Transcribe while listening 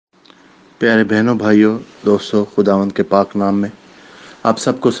प्यारे बहनों, भाइयों, दोस्तों, खुदावंद के पाक नाम में आप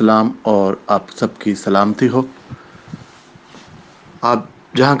सबको सलाम और आप सबकी सलामती हो। आप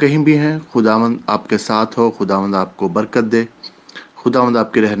जहाँ कहीं भी हैं, खुदावंद आपके साथ हो, खुदावंद आपको बरकत दे, खुदावंद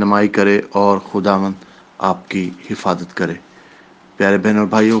आपकी रहनुमाई करे और खुदावंद आपकी हिफाजत करे। प्यारे बहनों और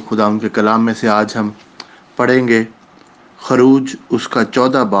भाइयों, खुदावंद के कलाम में से आज हम पढ़ेंगे खरूज उसका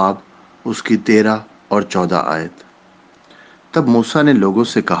 14 बाब, उसकी 13 और 14 आयत। तब मूसा ने लोगों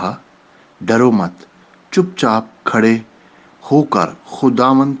से कहा, डरो मत, चुपचाप खड़े होकर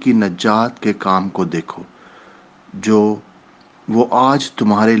खुदावंद की नज्जात के काम को देखो जो वो आज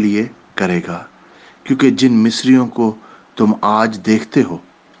तुम्हारे लिए करेगा, क्योंकि जिन मिस्रियों को तुम आज देखते हो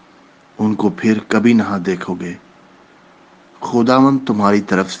उनको फिर कभी ना देखोगे। खुदावंद तुम्हारी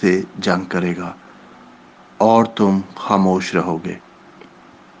तरफ से जंग करेगा और तुम खामोश रहोगे।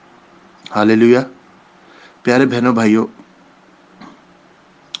 हालेलुया। प्यारे बहनों भाइयों,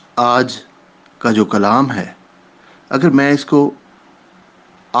 आज का जो कलाम है, अगर मैं इसको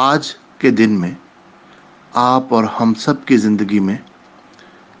आज के दिन में आप और हम सब की ज़िंदगी में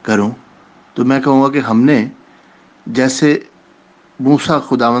करूं, तो मैं कहूँगा कि हमने जैसे मूसा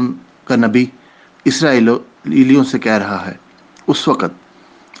खुदावंद का नबी इस्राएलियों से कह रहा है, उस वक़्त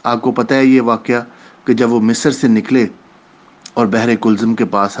आपको पता है ये वाक़या कि जब वो मिस्र से निकले और बहरे कुलज़म के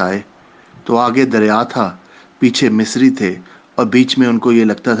पास आए तो आगे दरिया था, पीछे मिस्री थे और बीच में उनको ये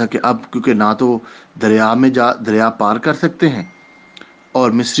लगता था कि अब क्योंकि ना तो दरिया पार कर सकते हैं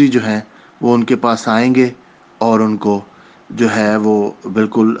और मिस्री जो हैं वो उनके पास आएंगे और उनको जो है वो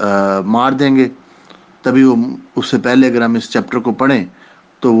बिल्कुल मार देंगे। तभी वो, उससे पहले अगर हम इस चैप्टर को पढ़ें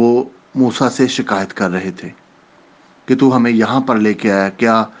तो वो मूसा से शिकायत कर रहे थे कि तू हमें यहाँ पर लेके आया,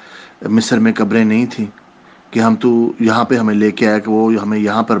 क्या मिस्र में कब्रें नहीं थी कि हम तू यहाँ पे हमें लेके आया कि वो हमें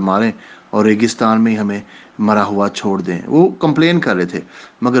यहाँ पर मारें और रेगिस्तान में ही हमें मरा हुआ छोड़ दें। वो कंप्लेन कर रहे थे,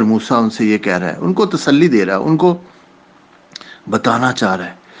 मगर मूसा उनसे ये कह रहा है, उनको तसल्ली दे रहा है, उनको बताना चाह रहा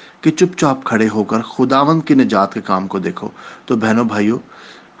है कि चुपचाप खड़े होकर खुदावंद की निजात के काम को देखो। तो बहनों भाइयों,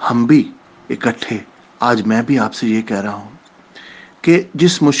 हम भी इकट्ठे आज मैं भी आपसे ये कह रहा हूँ कि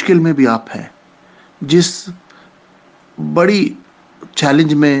जिस मुश्किल में भी आप हैं, जिस बड़ी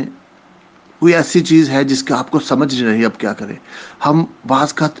चैलेंज में, कोई ऐसी चीज़ है जिसका आपको समझ नहीं रही अब क्या करें, हम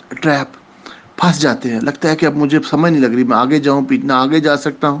बाज का ट्रैप फंस जाते हैं। लगता है कि अब मुझे समझ नहीं लग रही, मैं आगे जाऊँ, ना आगे जा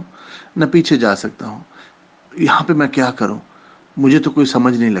सकता हूँ न पीछे जा सकता हूँ, यहाँ पे मैं क्या करूँ, मुझे तो कोई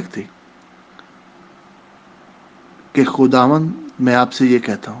समझ नहीं लगती। कि खुदावंद, मैं आपसे ये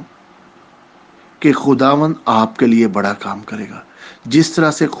कहता हूँ कि खुदावंद आपके लिए बड़ा काम करेगा। जिस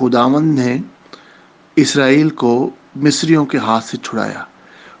तरह से खुदावंद ने इसराइल को मिस्रियों के हाथ से छुड़ाया,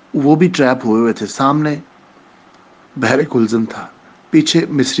 वो भी ट्रैप हुए हुए थे, सामने बहरे कुलज़म था, पीछे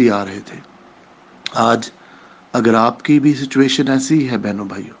मिस्री आ रहे थे। आज अगर आपकी भी सिचुएशन ऐसी ही है बहनों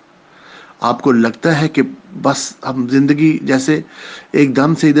भाइयों, आपको लगता है कि बस हम जिंदगी जैसे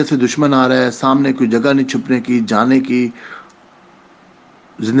एकदम से इधर से दुश्मन आ रहा है, सामने कोई जगह नहीं छुपने की, जाने की,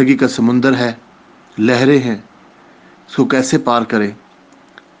 जिंदगी का समुंदर है, लहरें हैं, इसको कैसे पार करें।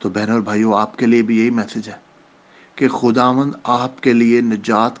 तो बहनों और भाइयों, आपके लिए भी यही मैसेज है कि खुदावंद आपके लिए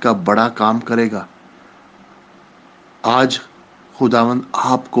निजात का बड़ा काम करेगा। आज खुदावंद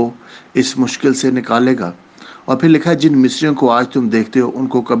आपको इस मुश्किल से निकालेगा। और फिर लिखा है, जिन मिस्रियों को आज तुम देखते हो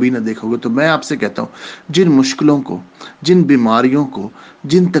उनको कभी ना देखोगे। तो मैं आपसे कहता हूँ, जिन मुश्किलों को, जिन बीमारियों को,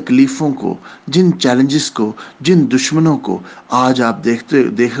 जिन तकलीफ़ों को, जिन चैलेंजेस को, जिन दुश्मनों को आज आप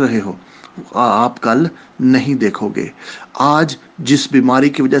देख रहे हो, आप कल नहीं देखोगे। आज जिस बीमारी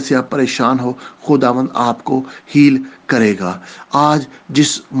की वजह से आप परेशान हो, खुदावंद आपको हील करेगा। आज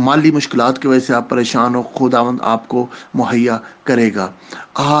जिस माली मुश्किलात की वजह से आप परेशान हो, खुदावंद आपको मुहैया करेगा।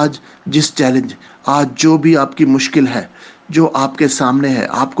 आज जिस चैलेंज, आज जो भी आपकी मुश्किल है, जो आपके सामने है,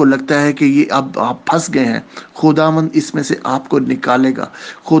 आपको लगता है कि ये अब आप फंस गए हैं, खुदावंद इसमें से आपको निकालेगा।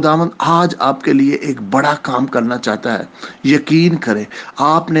 खुदावंद आज आपके लिए एक बड़ा काम करना चाहता है। यकीन करें,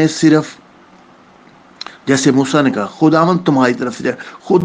 आपने सिर्फ जैसे मूसा ने कहा, खुदावंद तुम्हारी तरफ से जाए, खुद